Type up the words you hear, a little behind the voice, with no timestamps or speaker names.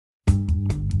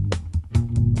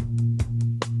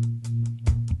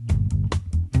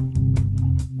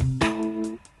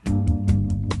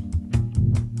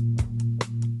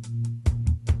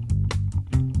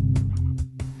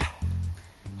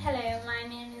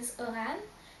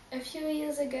A few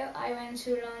years ago, I went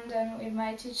to London with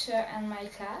my teacher and my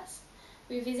class.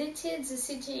 We visited the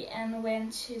city and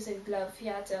went to the Globe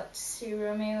Theatre to see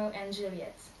Romeo and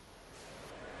Juliet.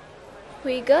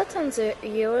 We got on the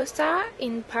Eurostar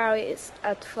in Paris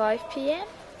at 5 p.m.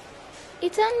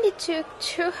 It only took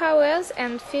 2 hours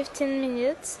and 15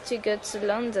 minutes to go to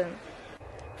London.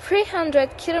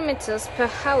 300 kilometers per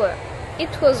hour.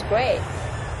 It was great.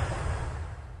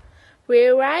 We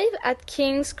arrived at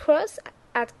King's Cross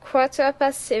at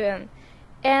 7:15,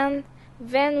 and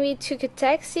then we took a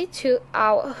taxi to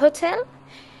our hotel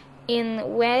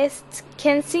in West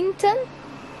Kensington.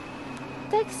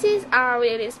 Taxis are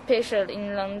really special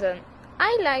in London.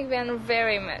 I like them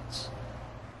very much.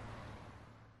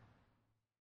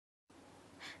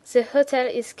 The hotel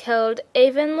is called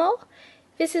Avonmore.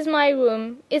 This is my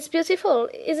room. It's beautiful,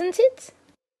 isn't it?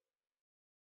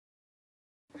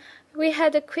 We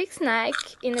had a quick snack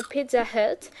in a Pizza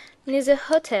Hut near the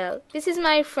hotel. This is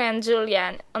my friend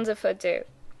Julian on the photo.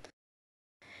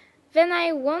 Then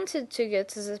I wanted to go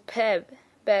to the pub,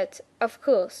 but of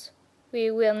course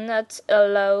we were not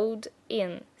allowed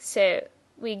in, so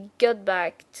we got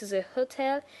back to the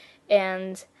hotel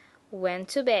and went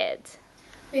to bed.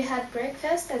 We had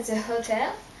breakfast at the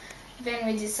hotel, then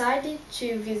we decided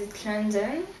to visit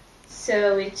London,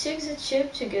 so we took the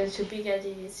tube to go to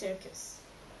Piccadilly Circus.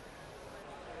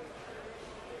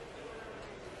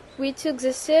 We took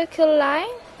the Circle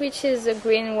line, which is the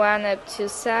green one up to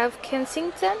South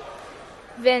Kensington.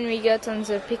 Then we got on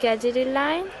the Piccadilly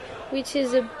line, which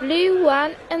is the blue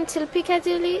one until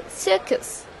Piccadilly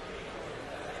Circus.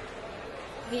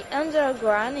 The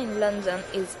underground in London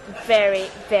is very,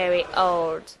 very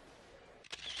old.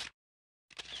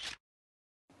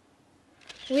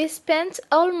 We spent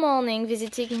all morning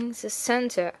visiting the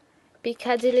centre,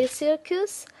 Piccadilly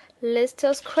Circus,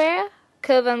 Leicester Square,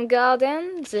 Covent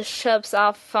Garden. The shops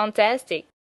are fantastic.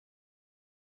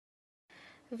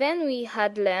 Then we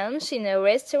had lunch in a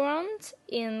restaurant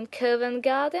in Covent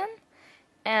Garden,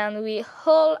 and we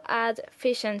all had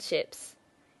fish and chips.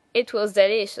 It was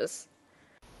delicious.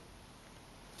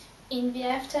 In the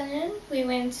afternoon, we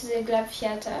went to the Globe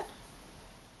Theatre.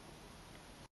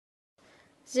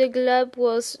 The Globe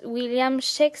was William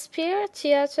Shakespeare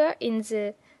Theatre in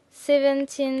the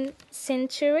 17th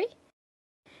century.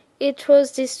 It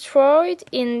was destroyed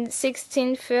in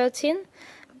 1613,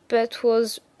 but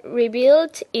was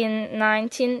rebuilt in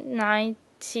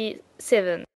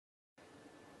 1997.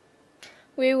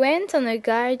 We went on a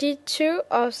guided tour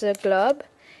of the Globe,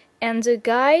 and the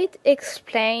guide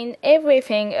explained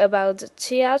everything about the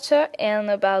theatre and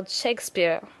about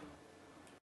Shakespeare.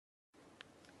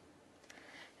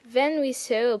 Then we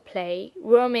saw a play,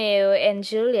 Romeo and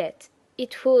Juliet.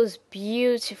 It was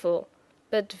beautiful,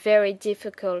 but very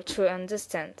difficult to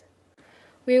understand.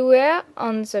 We were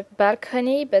on the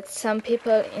balcony, but some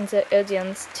people in the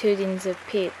audience stood in the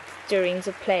pit during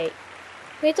the play.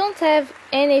 We don't have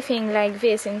anything like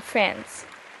this in France.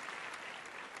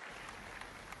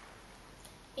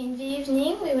 In the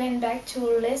evening, we went back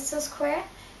to Leicester Square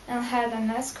and had an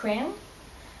ice cream.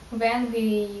 Then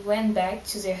we went back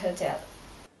to the hotel.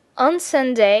 On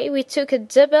Sunday, we took a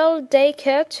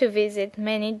double-decker to visit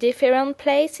many different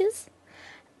places.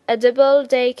 A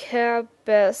double-decker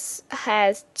bus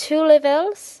has 2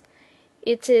 levels.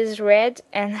 It is red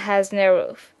and has no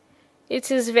roof.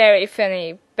 It is very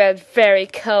funny, but very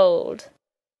cold.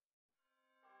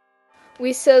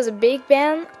 We saw the Big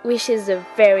Ben, which is a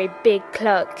very big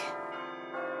clock.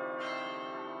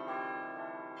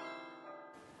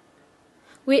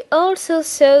 We also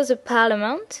saw the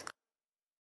Parliament.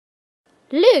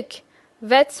 Look,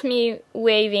 that's me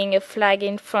waving a flag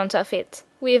in front of it,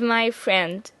 with my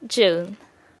friend June.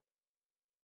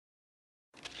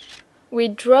 We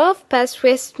drove past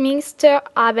Westminster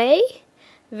Abbey,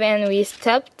 then we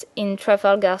stopped in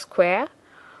Trafalgar Square.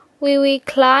 We will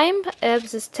climb up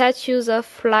the statues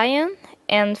of lions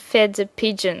and fed the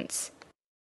pigeons.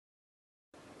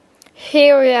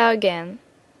 Here we are again.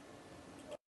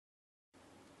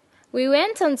 We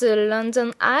went on the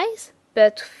London Eye,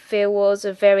 but there was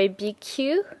a very big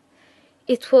queue.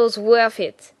 It was worth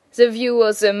it. The view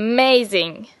was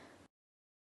amazing.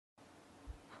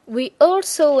 We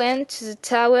also went to the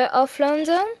Tower of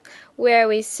London, where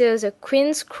we saw the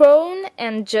Queen's crown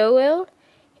and jewel.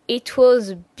 It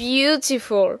was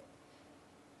beautiful.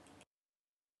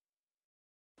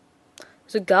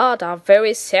 The guards are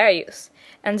very serious,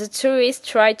 and the tourists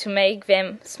try to make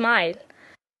them smile.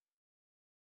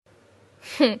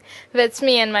 That's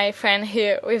me and my friend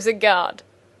here with the guard.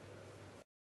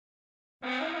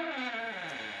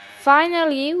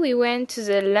 Finally, we went to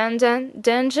the London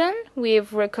dungeon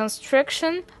with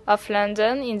reconstruction of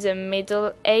London in the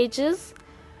Middle Ages,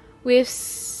 with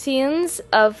scenes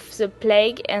of the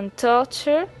plague and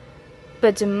torture,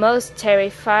 but the most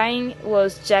terrifying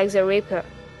was Jack the Ripper.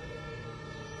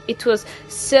 It was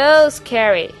so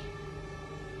scary.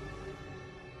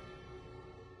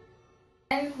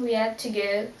 And we had to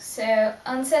go, so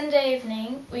on Sunday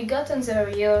evening we got on the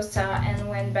Eurostar and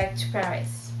went back to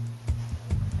Paris.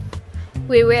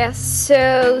 We were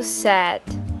so sad.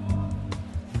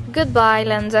 Goodbye,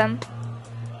 London.